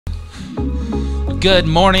Good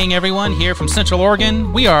morning, everyone, here from Central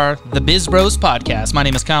Oregon. We are the BizBros podcast. My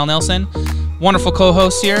name is Kyle Nelson. Wonderful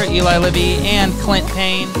co-hosts here, Eli Libby and Clint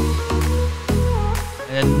Payne.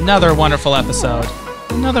 Another wonderful episode.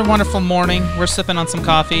 Another wonderful morning. We're sipping on some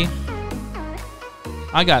coffee.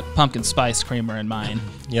 I got pumpkin spice creamer in mine.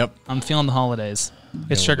 Yep. I'm feeling the holidays.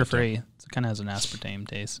 It's sugar-free. It kind of has an aspartame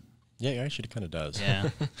taste. Yeah, actually, it kind of does. Yeah.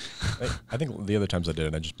 I think the other times I did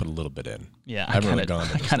it, I just put a little bit in. Yeah, I haven't really gone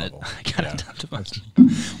to this level. I got it down too much.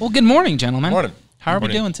 Well, good morning, gentlemen. Morning. How are we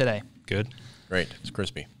doing today? Good. Great. It's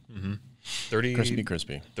crispy. Mm-hmm. 37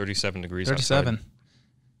 degrees 37. outside.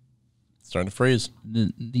 It's starting to freeze.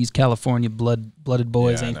 These California blooded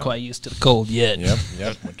boys ain't quite used to the cold yet.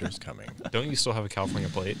 Yep. Winter's coming. Don't you still have a California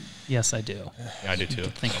plate? Yes, I do. Yeah, I do too.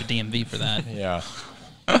 Thank the DMV for that. Yeah.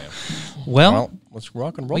 Well, let's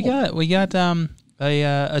rock and roll. We got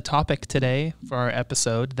a topic today for our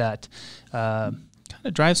episode that kind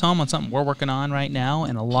of drives home on something we're working on right now,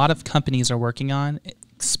 and a lot of companies are working on,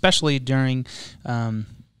 especially during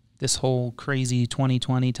this whole crazy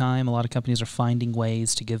 2020 time. A lot of companies are finding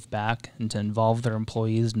ways to give back and to involve their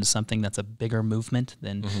employees into something that's a bigger movement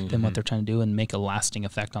than what they're trying to do and make a lasting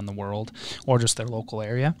effect on the world or just their local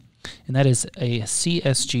area. And that is a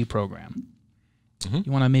CSG program. Mm-hmm.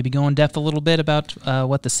 You want to maybe go in depth a little bit about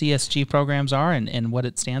what the CSG programs are and what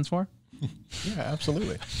it stands for? Yeah,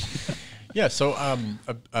 absolutely. Yeah, so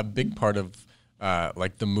a big part of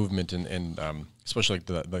like the movement and especially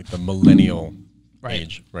like the millennial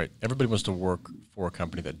age, right? Everybody wants to work for a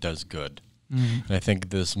company that does good. Mm-hmm. And I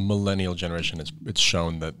think this millennial generation, it's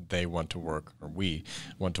shown that they want to work, or we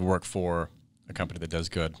want to work for a company that does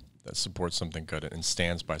good, that supports something good and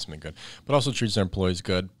stands by something good, but also treats their employees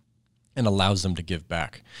good and allows them to give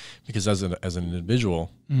back. Because as an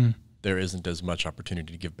individual, there isn't as much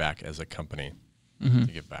opportunity to give back as a company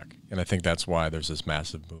to give back. And I think that's why there's this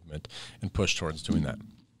massive movement and push towards doing that.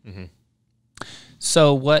 Mm-hmm.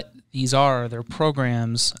 So what these are, they're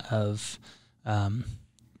programs of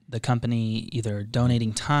the company either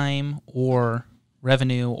donating time or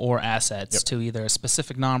revenue or assets to either a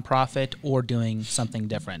specific nonprofit or doing something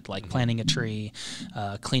different, like planting a tree,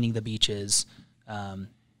 cleaning the beaches,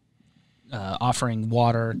 offering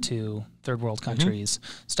water to third world countries,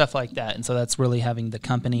 stuff like that. And so that's really having the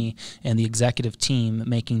company and the executive team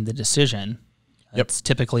making the decision. It's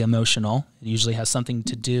typically emotional. It usually has something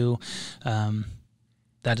to do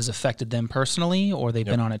that has affected them personally, or they've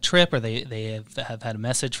been on a trip, or they have had a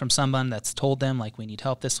message from someone that's told them, like, we need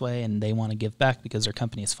help this way, and they want to give back because their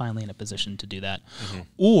company is finally in a position to do that.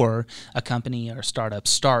 Or a company or startup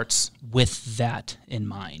starts with that in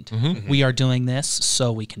mind. We are doing this,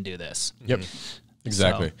 so we can do this. Yep,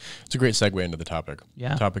 exactly. So, it's a great segue into the topic.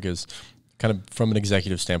 Yeah. The topic is kind of from an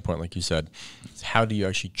executive standpoint, like you said, how do you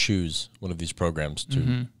actually choose one of these programs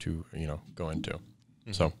to go into?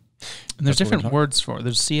 So. And there's different words for it.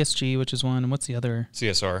 There's CSG, which is one, and what's the other?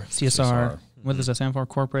 CSR. What does that stand for?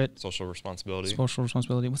 Corporate? Social responsibility. Social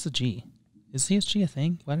responsibility. What's the G? Is CSG a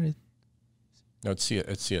thing? Why did it? No, it's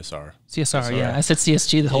CSR. CSR, yeah. I said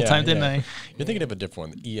CSG the whole time, didn't I? You're thinking of a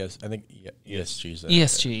different one. I think ESG is that.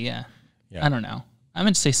 ESG, yeah. I don't know. I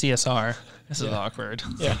meant to say CSR. This is awkward.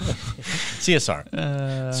 Yeah. CSR.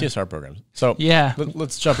 CSR programs. So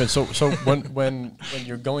let's jump in. So when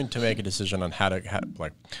you're going to make a decision on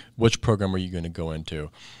which program are you going to go into,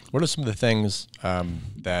 what are some of the things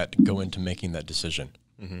that go into making that decision?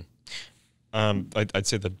 I'd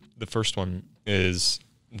say the first one is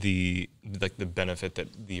the benefit that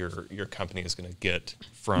your company is going to get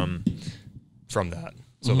from that.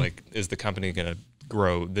 So is the company going to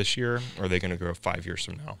grow this year, or are they going to grow 5 years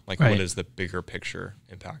from now? What is the bigger picture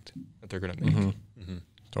impact that they're going to make?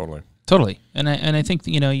 Totally. And I think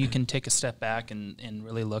you can take a step back and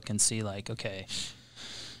really look and see, like, okay,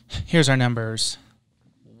 here's our numbers.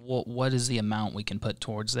 What is the amount we can put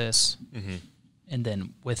towards this? And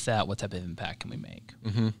then with that, what type of impact can we make?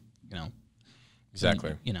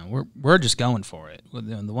 Exactly. We're just going for it.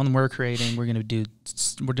 The one we're creating, we're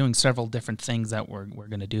doing several different things that we're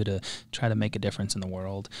going to do to try to make a difference in the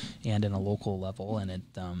world and in a local level. And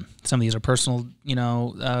some of these are personal,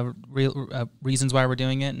 reasons why we're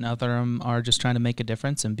doing it, and other of them are just trying to make a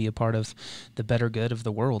difference and be a part of the better good of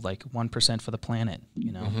the world, like 1% for the planet.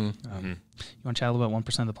 You want to chat a little about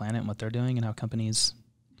 1% of the planet and what they're doing and how companies?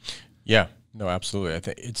 Yeah. No, absolutely. I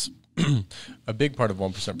think it's a big part of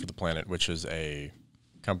 1% for the Planet, which is a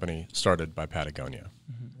company started by Patagonia.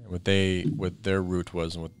 What their root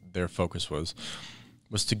was and what their focus was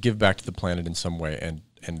to give back to the planet in some way, and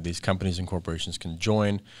these companies and corporations can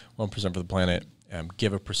join 1% for the Planet,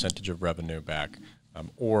 give a percentage of revenue back,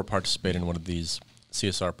 or participate in one of these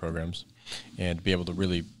CSR programs, and be able to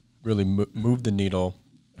really really move the needle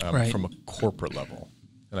Right. from a corporate level.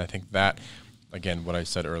 And I think that, again, what I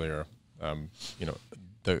said earlier,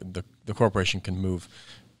 the corporation can move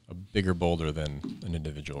a bigger boulder than an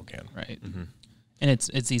individual can. Right. And it's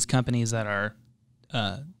these companies that are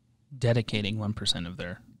dedicating 1% of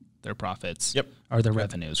their profits. Yep. Or their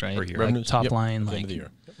revenues, right? Per year. Like Revenues, top yep, line, at the like end of the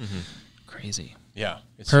year. Yep. crazy. Yeah,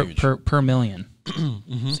 it's Per huge. per million.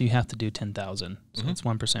 So you have to do 10,000. So it's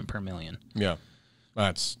 1% per million. Yeah,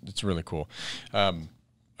 it's really cool.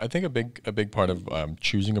 I think a big part of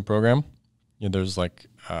choosing a program, there's like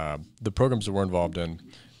the programs that we're involved in.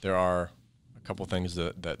 There are a couple things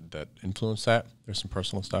that influence that. There's some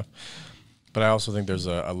personal stuff, but I also think there's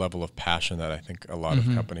a level of passion that I think a lot of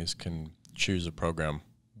companies can choose a program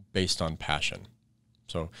based on passion.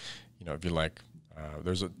 So, if you like,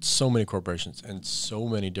 there's so many corporations and so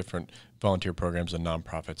many different volunteer programs and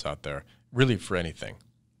nonprofits out there, really for anything.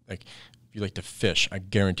 Like, if you like to fish, I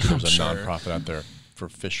guarantee there's a nonprofit out there for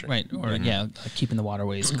fishing. Right. Or like keeping the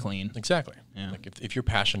waterways clean. Exactly. Yeah. Like if you're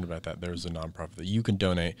passionate about that, there's a nonprofit that you can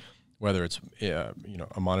donate, whether it's a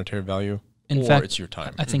monetary value In or fact, it's your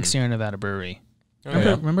time. I think Sierra Nevada Brewery.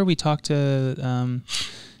 Oh, Remember we talked to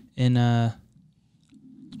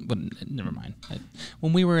but never mind.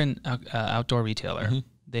 When we were in outdoor retailer,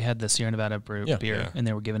 they had the Sierra Nevada beer, and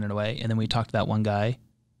they were giving it away. And then we talked to that one guy.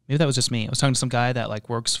 Maybe that was just me. I was talking to some guy that like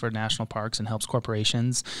works for national parks and helps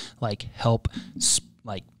corporations like help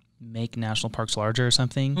make national parks larger or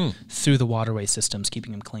something through the waterway systems,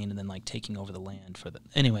 keeping them clean, and then like taking over the land for the.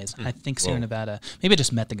 Anyways, I think Sierra Nevada. Maybe I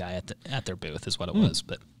just met the guy at their booth is what it was,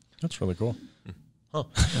 but That's really cool. Huh.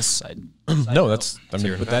 Side No, note.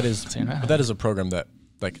 that is a program that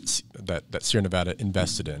that Sierra Nevada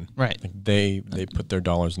invested in. Right. Like they put their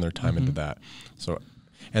dollars and their time into that. So,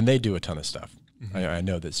 and they do a ton of stuff. I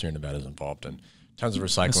know that Sierra Nevada is involved in tons of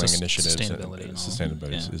recycling initiatives. Sustainability and all.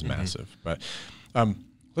 sustainability is massive. But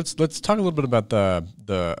let's talk a little bit about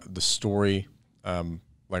the story.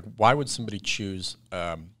 Like, why would somebody choose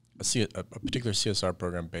a particular CSR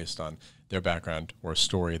program based on their background or a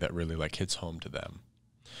story that really like hits home to them?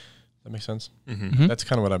 That makes sense. That's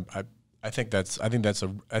kind of what I think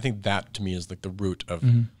that to me is like the root of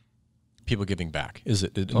people giving back. Is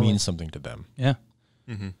it means something to them? Yeah.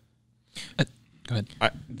 Go ahead.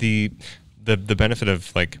 The benefit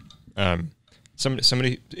of like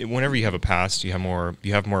somebody whenever you have a past, you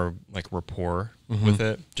have more like rapport with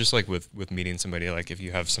it. Just like with meeting somebody, like if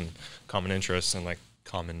you have some common interests and like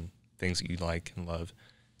common things that you like and love,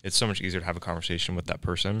 it's so much easier to have a conversation with that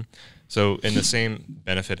person. So in the same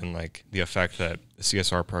benefit and like the effect that a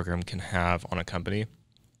CSR program can have on a company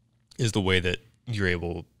is the way that you're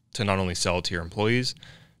able to not only sell to your employees,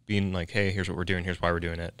 being like, hey, here's what we're doing, here's why we're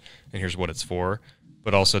doing it, and here's what it's for,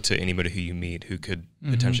 but also to anybody who you meet who could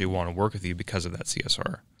potentially want to work with you because of that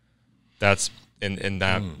CSR. That's and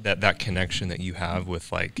that connection that you have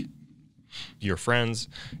with like your friends,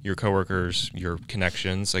 your coworkers, your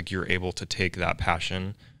connections, like you're able to take that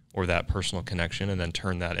passion or that personal connection and then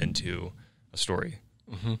turn that into a story.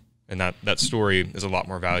 And that story is a lot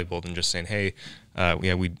more valuable than just saying, hey,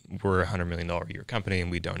 we're a $100 million a year company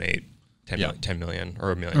and we donate 10 million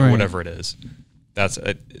or $1 million, or whatever it is.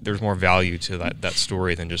 There's more value to that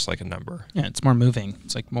story than just like a number. Yeah, it's more moving.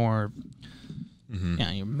 It's like more,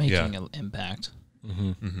 you're making an impact.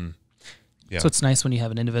 Yeah. So it's nice when you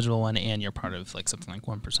have an individual one and you're part of like something like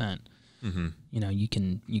 1%. You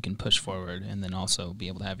can push forward and then also be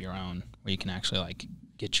able to have your own where you can actually like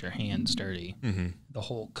get your hands dirty. The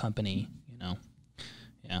whole company,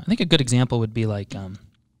 Yeah, I think a good example would be like,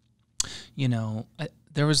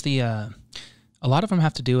 there was a lot of them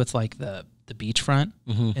have to do with like the beachfront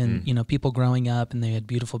and, people growing up and they had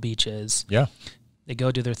beautiful beaches. Yeah. They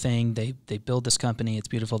go do their thing. They build this company. It's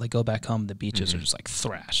beautiful. They go back home. The beaches are just like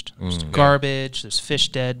thrashed. There's garbage. There's fish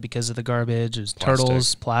dead because of the garbage.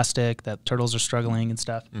 There's plastic. That turtles are struggling and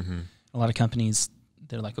stuff. A lot of companies,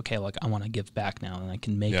 they're like, okay, like I want to give back now and I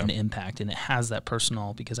can make an impact. And it has that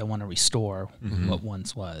personal because I want to restore what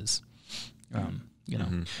once was.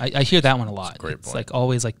 I hear that one a lot. It's like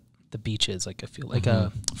always like the beaches, like I feel like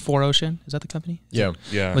For Ocean, is that the company? Yeah.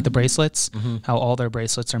 With the bracelets, how all their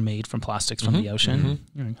bracelets are made from plastics from the ocean.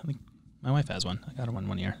 I think my wife has one. I got her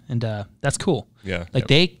one year, and that's cool. Yeah, like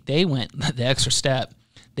they went the extra step.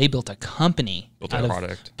 They built a company,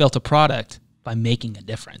 built a product by making a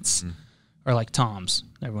difference. Or like Tom's,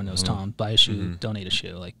 everyone knows Tom. Buy a shoe, donate a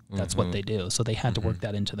shoe. Like that's what they do. So they had to work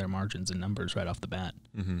that into their margins and numbers right off the bat.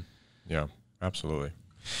 Yeah, absolutely.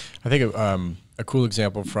 I think a cool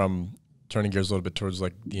example from turning gears a little bit towards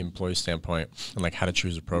like the employee standpoint and like how to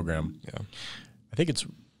choose a program. Yeah, I think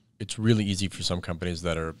it's really easy for some companies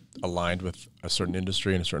that are aligned with a certain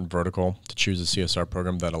industry and a certain vertical to choose a CSR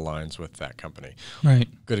program that aligns with that company. Right.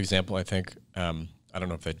 Good example, I think, I don't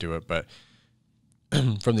know if they do it, but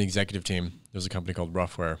from the executive team, there's a company called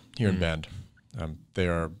Roughwear here in Bend.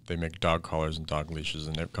 They make dog collars and dog leashes,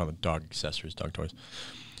 and they call it dog accessories, dog toys.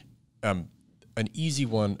 An easy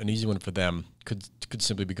one for them could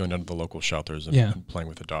simply be going down to the local shelters and playing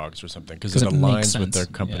with the dogs or something, because it aligns with their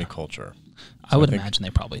company culture. So I would imagine they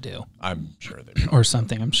probably do. I'm sure they do. Or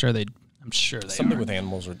something. I'm sure they something are. with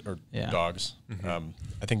animals or dogs.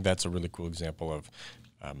 I think that's a really cool example of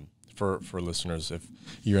for listeners, if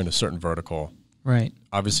you're in a certain vertical, right?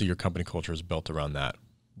 Obviously, your company culture is built around that.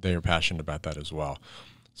 They are passionate about that as well.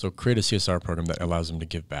 So create a CSR program that allows them to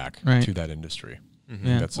give back to that industry.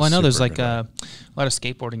 Yeah. Well, I know there's like a lot of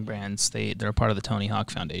skateboarding brands. They're a part of the Tony Hawk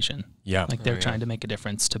Foundation. Yeah. Like they're trying to make a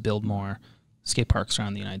difference to build more skate parks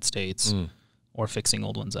around the United States or fixing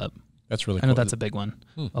old ones up. That's really cool. I know that's a big one.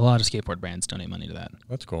 A lot of skateboard brands donate money to that.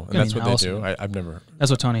 That's cool. And that's what they do. I've never.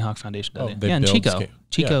 That's what Tony Hawk Foundation does. Yeah, and Chico.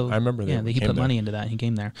 Yeah, I remember that. Yeah, he put money into that. He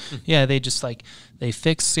came there. Yeah, they just they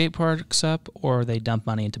fix skate parks up, or they dump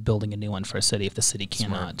money into building a new one for a city if the city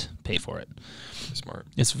cannot pay for it. Smart.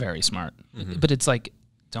 It's very smart. But it's like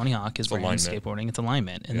Tony Hawk is brand skateboarding. It's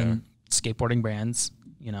alignment, and then skateboarding brands,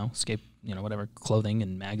 whatever clothing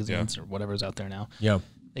and magazines or whatever's out there now. Yeah.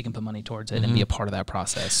 They can put money towards it and be a part of that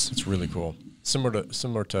process. It's really cool. Similar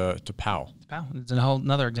to POW. POW. It's a whole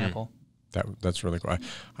another example. That's really cool.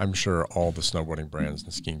 I'm sure all the snowboarding brands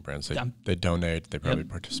and skiing brands, they donate. They probably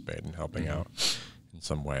participate in helping out in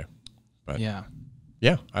some way. But yeah,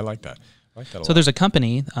 I like that. So there's a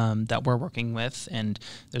company that we're working with, and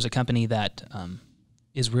there's a company that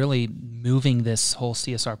is really moving this whole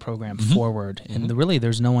CSR program forward. And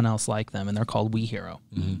there's no one else like them, and they're called WeHero.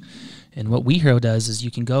 And what WeHero does is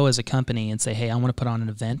you can go as a company and say, hey, I want to put on an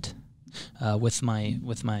event with my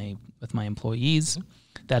employees.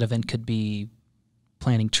 That event could be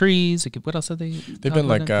planting trees. It could. What else have they? They've been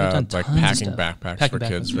like packing backpacks for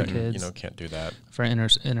kids that can't do that. For inner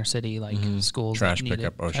city schools, trash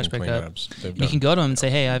pickup, ocean cleanups. You can go to them and say,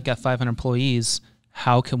 hey, I've got 500 employees.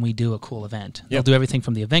 How can we do a cool event? They'll do everything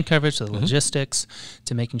from the event coverage to the logistics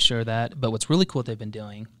to making sure that. But what's really cool what they've been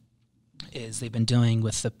doing is they've been doing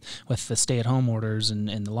with the stay-at-home orders and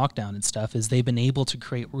the lockdown and stuff is they've been able to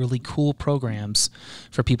create really cool programs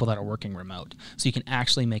for people that are working remote. So you can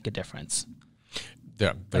actually make a difference.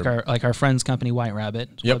 Yeah, like our friend's company, White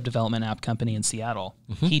Rabbit, web development app company in Seattle.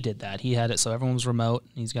 He did that. He had it so everyone was remote.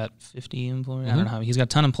 He's got 50 employees. I don't know how. He's got a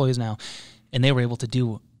ton of employees now, and they were able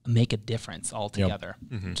to make a difference all together,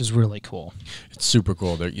 which is really cool. It's super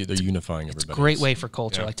cool. They're unifying everybody. It's a great way for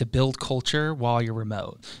culture, like to build culture while you're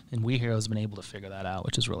remote. And WeHero has been able to figure that out,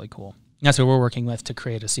 which is really cool. And that's what we're working with to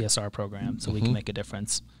create a CSR program so we can make a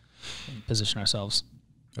difference and position ourselves.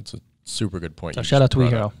 That's a super good point. So shout out to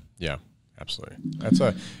WeHero. Yeah, absolutely. That's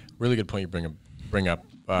a really good point you bring up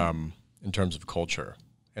in terms of culture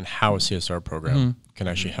and how a CSR program can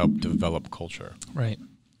actually help develop culture. Right.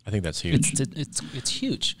 I think that's huge. It's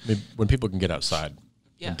huge. I mean, when people can get outside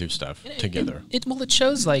and do stuff together. It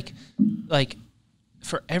shows like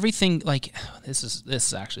for everything, like this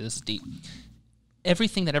is deep.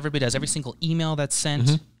 Everything that everybody does, every single email that's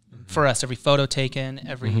sent for us, every photo taken,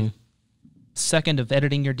 every second of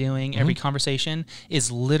editing you're doing, every conversation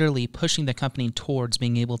is literally pushing the company towards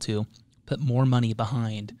being able to put more money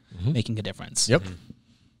behind making a difference. Yep.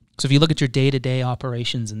 So if you look at your day-to-day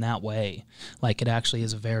operations in that way, like it actually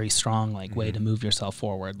is a very strong way to move yourself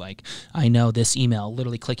forward. Like I know this email,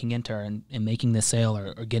 literally clicking enter and making this sale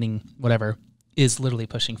or getting whatever is literally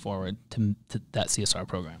pushing forward to that CSR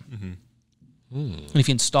program. And if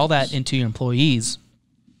you install that into your employees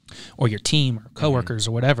or your team or coworkers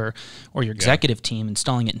or whatever, or your executive team,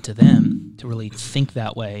 installing it into them to really think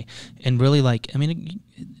that way and really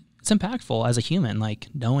it's impactful as a human, like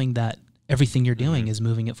knowing that everything you're doing is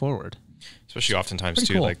moving it forward. Especially oftentimes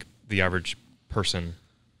too, like the average person,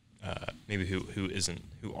 maybe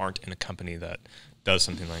who aren't in a company that does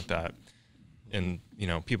something like that, and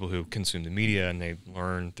people who consume the media and they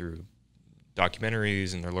learn through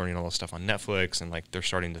documentaries and they're learning all this stuff on Netflix and they're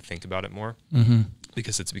starting to think about it more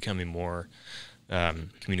because it's becoming more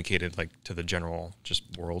communicated to the general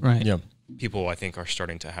world. Right. Yeah. People I think are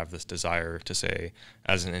starting to have this desire to say,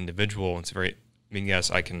 as an individual, it's very. I mean,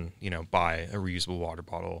 yes, I can, buy a reusable water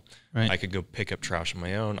bottle. Right. I could go pick up trash on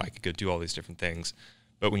my own. I could go do all these different things.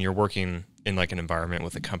 But when you're working in an environment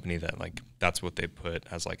with a company that that's what they put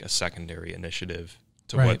as a secondary initiative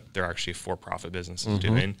to what their actually for-profit business is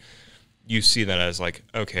doing, you see that as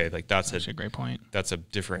okay, that's a great point. That's a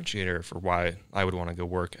differentiator for why I would want to go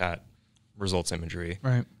work at Results Imagery.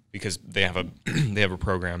 Right. because they have a they have a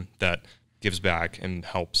program that gives back and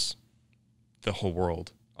helps the whole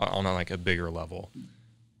world on like a bigger level.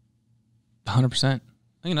 100%.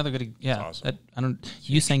 I think another good, awesome.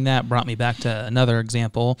 You saying that brought me back to another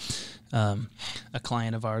example. A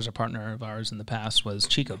client of ours, a partner of ours in the past was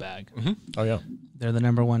Chico Bag. Oh yeah, they're the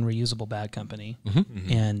 #1 reusable bag company,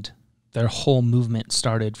 and their whole movement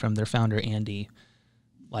started from their founder Andy,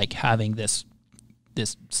 like having this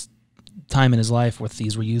time in his life with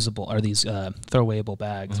these reusable or these throwawayable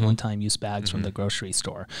bags, one-time use bags from the grocery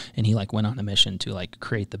store, and he like went on a mission to like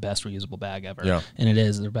create the best reusable bag ever. Yeah. And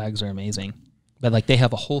their bags are amazing. But like they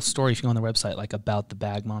have a whole story if you go on their website like about the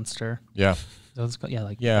bag monster. Yeah. So it's called, something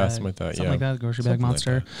like that. Something like that, the grocery Something bag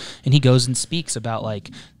monster. like And he goes and speaks about like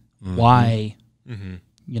why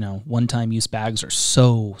one-time use bags are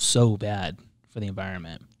so bad for the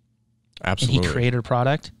environment. Absolutely. And he created a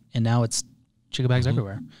product, and now it's Chico Bags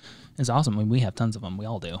everywhere. It's awesome. I mean, we have tons of them. We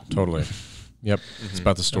all do. Totally. Yep. It's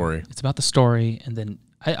about the story. So it's about the story, and then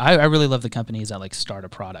I really love the companies that like start a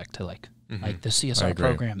product to like the CSR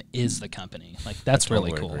program is the company. Like that's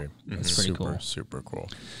really cool. That's pretty cool. Super cool.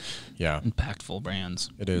 Yeah. Impactful brands.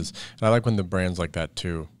 It is. And I like when the brands like that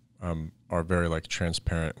too are very like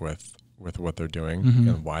transparent with what they're doing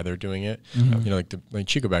and why they're doing it. You know, like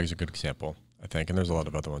Chico Bag is a good example, I think, and there's a lot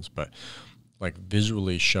of other ones, but like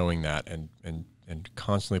visually showing that and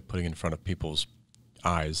constantly putting in front of people's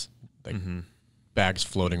eyes, like bags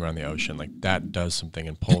floating around the ocean, like that does something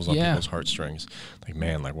and pulls on people's heartstrings. Like,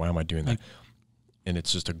 man, like why am I doing that? And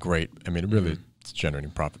it's just a great, I mean, really it's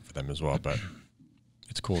generating profit for them as well, but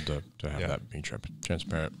it's cool to have that being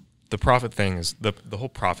transparent. The profit thing is the whole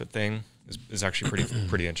profit thing is actually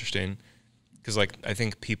pretty interesting, because like I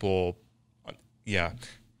think people,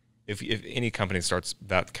 if any company starts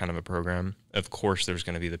that kind of a program, of course there's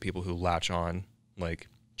going to be the people who latch on, like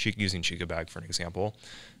using Chico Bag for an example.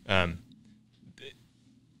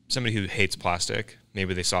 Somebody who hates plastic,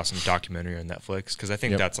 maybe they saw some documentary on Netflix, because I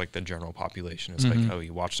think that's like the general population. It's like, oh,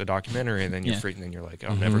 you watched a documentary and then you're freaking, and you're like,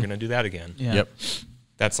 I'm never going to do that again. Yeah. Yep.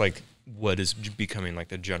 That's like what is becoming like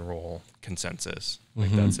the general consensus.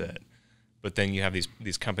 Like that's it. But then you have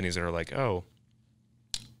these companies that are like, oh,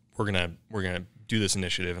 we're gonna do this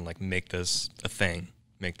initiative and like make this a thing,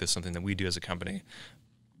 make this something that we do as a company.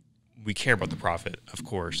 We care about the profit, of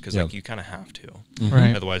course, because like you kind of have to,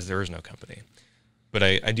 Right. Otherwise there is no company. But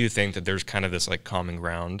I do think that there's kind of this like common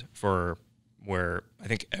ground for where I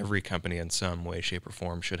think every company in some way, shape, or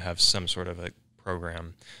form should have some sort of a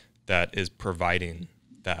program that is providing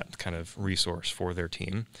that kind of resource for their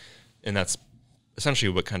team. And that's essentially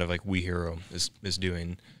what kind of like WeHero is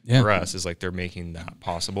doing for us, is like they're making that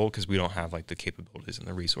possible, because we don't have like the capabilities and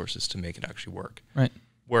the resources to make it actually work. Right.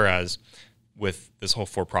 Whereas with this whole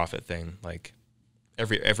for-profit thing, like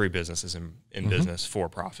every business is in business for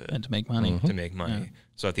profit And to make money. to make money. Yeah.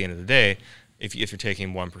 So at the end of the day, if you're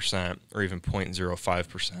taking 1% or even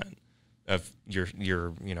 0.05% of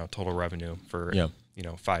your total revenue for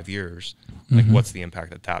 5 years, like what's the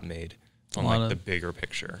impact that made on like the bigger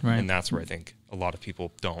picture? Right. And that's where I think a lot of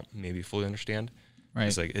people don't maybe fully understand. Right.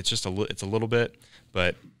 It's like it's a little bit,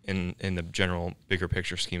 but in the general bigger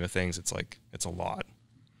picture scheme of things, it's like it's a lot.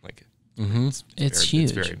 Like It's huge.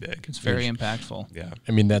 It's very big. It's very impactful. Yeah.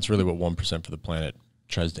 I mean, that's really what 1% for the planet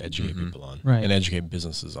tries to educate people on, Right. and educate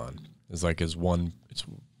businesses on. It's 1%.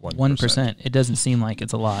 1%. It doesn't seem like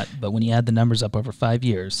it's a lot, but when you add the numbers up over 5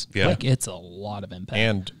 years, like it's a lot of impact.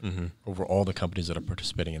 And over all the companies that are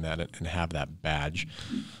participating in that and have that badge,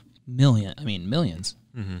 millions.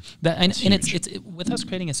 That and it's with us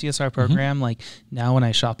creating a CSR program. Like now, when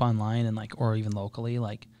I shop online and like, or even locally,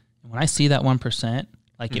 like when I see that 1%,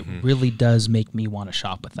 like it really does make me want to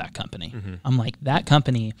shop with that company. I'm like, that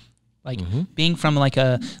company, like being from like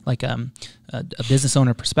a business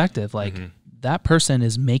owner perspective, like that person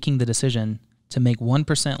is making the decision to make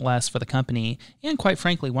 1% less for the company, and quite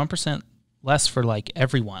frankly, 1% less for like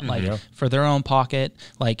everyone, like for their own pocket,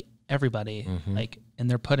 like everybody, like, and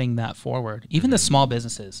they're putting that forward. Even the small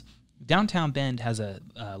businesses. Downtown Bend has a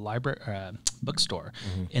library, bookstore,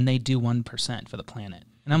 and they do 1% for the planet.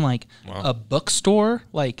 And I'm like, a bookstore?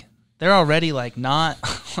 Like, they're already like not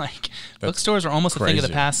like bookstores are almost a thing of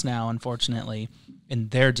the past now, unfortunately, and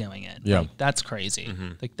they're doing it. Yeah, like, that's crazy.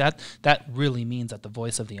 Like that really means that the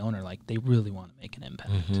voice of the owner, like they really want to make an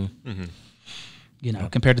impact. You know,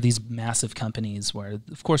 compared to these massive companies where,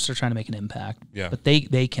 of course, they're trying to make an impact, but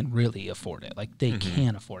they can really afford it. Like they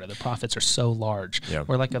can afford it. The profits are so large.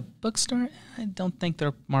 Where like a bookstore, I don't think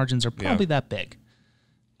their margins are probably that big,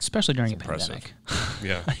 especially during a pandemic.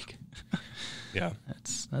 Like,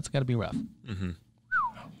 that's got to be rough.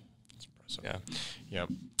 That's impressive. Yep.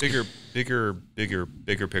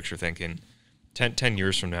 Bigger picture thinking. 10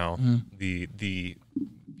 years from now, the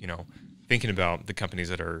thinking about the companies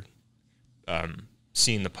that are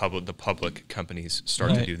seeing the public companies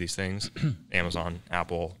start to do these things, Amazon,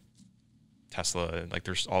 Apple, Tesla, like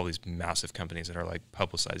there's all these massive companies that are like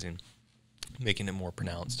publicizing, making it more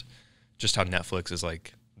pronounced. Just how Netflix is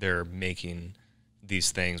like they're making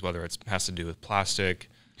these things, whether it has to do with plastic,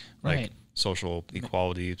 like social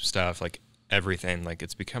equality stuff, like everything, like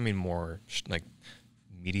it's becoming more like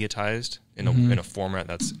mediatized in a format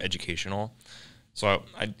that's educational. So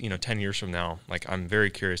I 10 years from now, like I'm very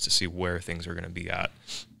curious to see where things are going to be at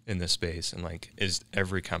in this space, and like is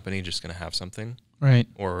every company just going to have something, right?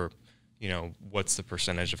 Or what's the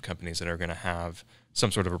percentage of companies that are going to have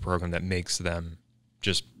some sort of a program that makes them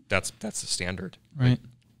just that's the standard, right?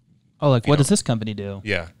 Like what does this company do?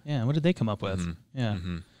 Yeah. What did they come up with?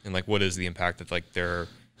 And like what is the impact that like they're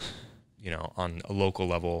on a local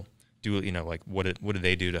level do, like what do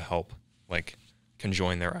they do to help like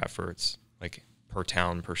conjoin their efforts, like per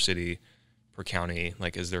town, per city, per county?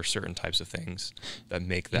 Like is there certain types of things that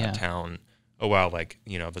make that town, oh wow, like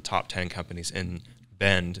the top 10 companies in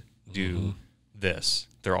Bend do this,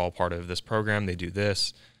 they're all part of this program, they do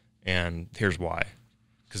this, and here's why,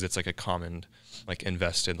 because it's like a common like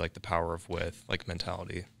invested like the power of with like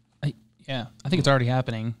mentality. I think it's already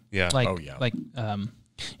happening. Yeah. Like, oh yeah. Like I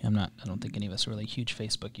don't think any of us are really huge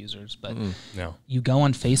Facebook users, but no. You go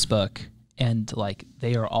on Facebook and like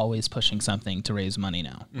they are always pushing something to raise money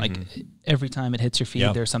now. Like every time it hits your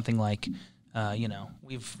feed, there's something like,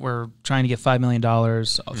 we're trying to get $5 million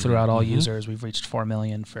throughout all users. We've reached 4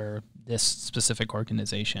 million for this specific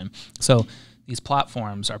organization. So these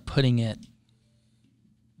platforms are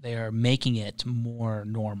they are making it more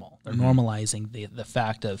normal. They're normalizing the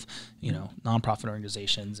fact of, nonprofit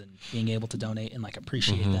organizations and being able to donate and like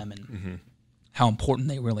appreciate them and how important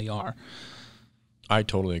they really are. I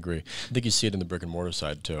totally agree. I think you see it in the brick and mortar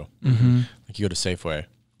side too. Like you go to Safeway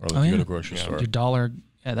or like you go to a grocery store. Your dollar,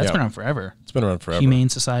 that's been around forever. It's been around forever. Humane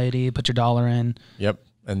Society, put your dollar in. Yep.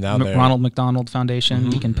 And now Ronald McDonald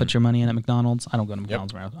Foundation, you can put your money in at McDonald's. I don't go to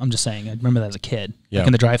McDonald's around. I'm just saying, I remember that as a kid. Like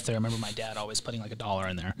in the drive-thru, I remember my dad always putting like $1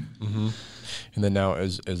 in there. And then now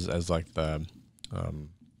as like the,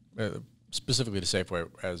 specifically to Safeway,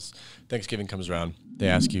 as Thanksgiving comes around, they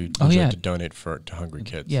ask you to donate to hungry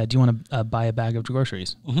kids. Yeah, do you want to buy a bag of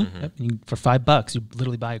groceries? Yep. And for $5, you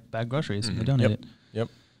literally buy a bag of groceries and they donate it. Yep.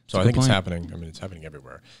 So I think it's happening. I mean, it's happening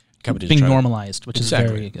everywhere. Companies being normalized, which is a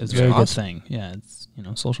very good thing. Yeah, it's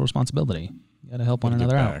social responsibility. You got to help one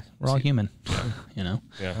another out. We're all human. Yeah,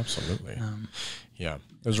 absolutely. It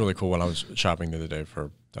was really cool when I was shopping the other day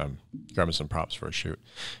for grabbing some props for a shoot.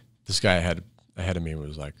 This guy ahead of me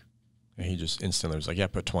was like, and he just instantly was like, "Yeah,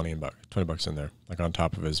 put $20 in there," like on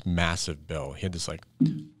top of his massive bill. He had this like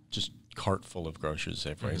just cart full of groceries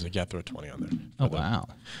at Safeway. He's like, "Yeah, throw $20 on there." Wow!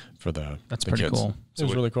 For the that's the pretty kids. Cool. So it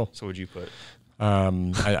was really cool. So what'd you put?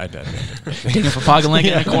 I did. Taking for Pocket Link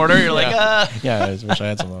in a quarter. You're like, Yeah, I wish I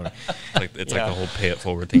had some more. It's like the whole pay it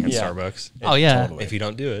forward thing at Starbucks. Totally. If you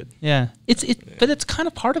don't do it. Yeah. But it's kind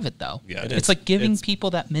of part of it though. Yeah, it's like giving people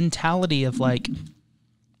that mentality of like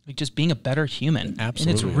just being a better human.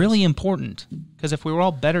 Absolutely. And it's really important because if we were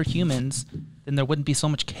all better humans, then there wouldn't be so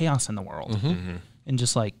much chaos in the world. And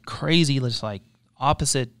just like crazy, just like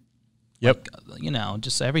opposite. Yep. Like,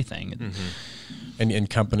 just everything. And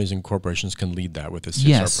companies and corporations can lead that with the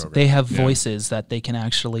CSR program. They have voices that they can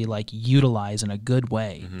actually like utilize in a good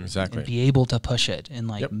way. Exactly. And be able to push it and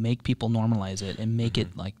like make people normalize it and make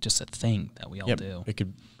it like just a thing that we all do.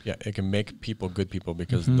 It can make people good people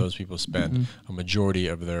because those people spend a majority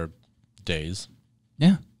of their days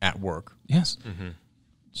at work. Yes.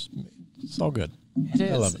 It's all good. It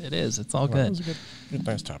is. I love it. It is. It's all good. It was a good,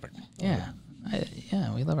 nice topic. Yeah.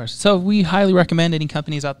 We love ours. So we highly recommend any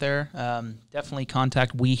companies out there. Definitely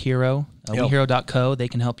contact WeHero, WeHero.co. They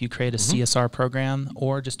can help you create a CSR program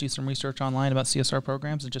or just do some research online about CSR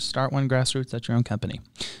programs and just start one grassroots at your own company.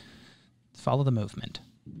 Follow the movement.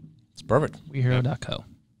 It's perfect. WeHero.co.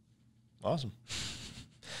 Awesome.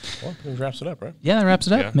 Well, that wraps it up, right? Yeah, that wraps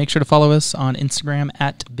it up. Yeah. Make sure to follow us on Instagram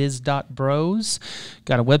at biz.bros.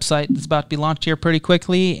 Got a website that's about to be launched here pretty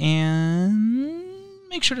quickly. And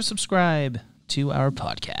make sure to subscribe to our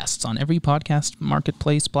podcasts on every podcast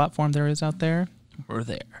marketplace platform there is out there. We're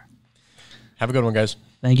there. Have a good one, guys.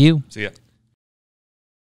 Thank you. See ya.